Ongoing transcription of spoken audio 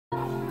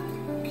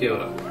Kia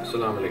ora,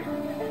 Assalamu alaikum.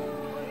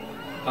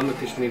 I'm a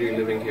Kashmiri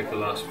living here for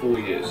the last 4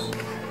 years,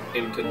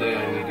 and today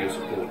I need your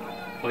support.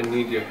 I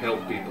need your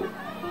help, people.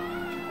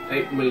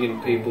 8 million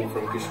people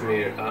from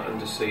Kashmir are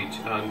under siege,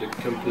 are under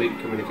complete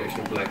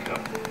communication blackout.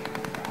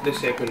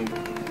 This happened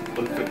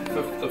on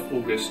 5th of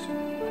August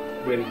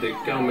when the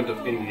government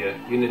of India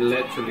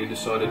unilaterally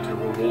decided to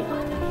revoke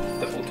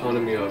the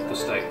autonomy of the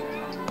state.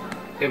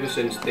 Ever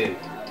since then,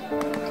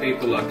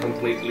 people are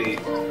completely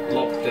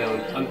locked down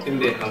in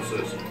their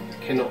houses,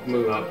 cannot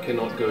move out,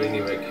 cannot go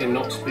anywhere,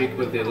 cannot speak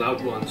with their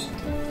loved ones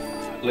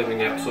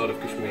living outside of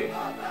Kashmir.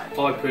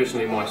 I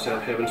personally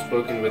myself haven't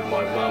spoken with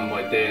my mum,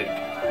 my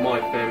dad,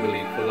 my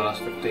family for the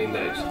last 15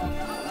 days.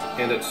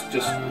 And it's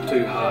just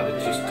too hard,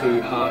 it's just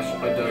too harsh.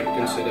 I don't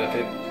consider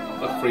it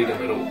a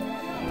freedom at all.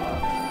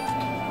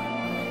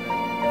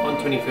 On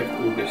 25th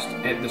August,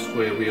 at the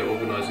square, we are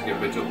organising a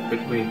vigil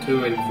between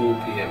 2 and 4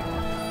 p.m.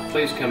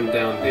 Please come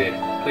down there,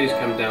 please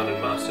come down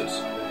in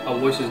masses. Our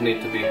voices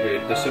need to be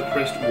heard, the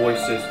suppressed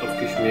voices of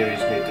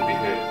Kashmiris need to be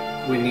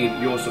heard. We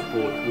need your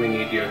support, we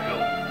need your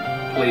help.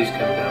 Please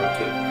come down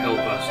to help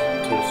us,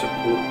 to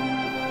support,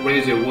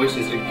 raise your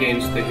voices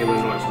against the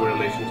human rights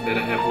violations that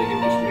are happening in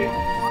Kashmir.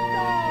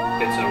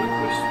 That's our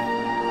request.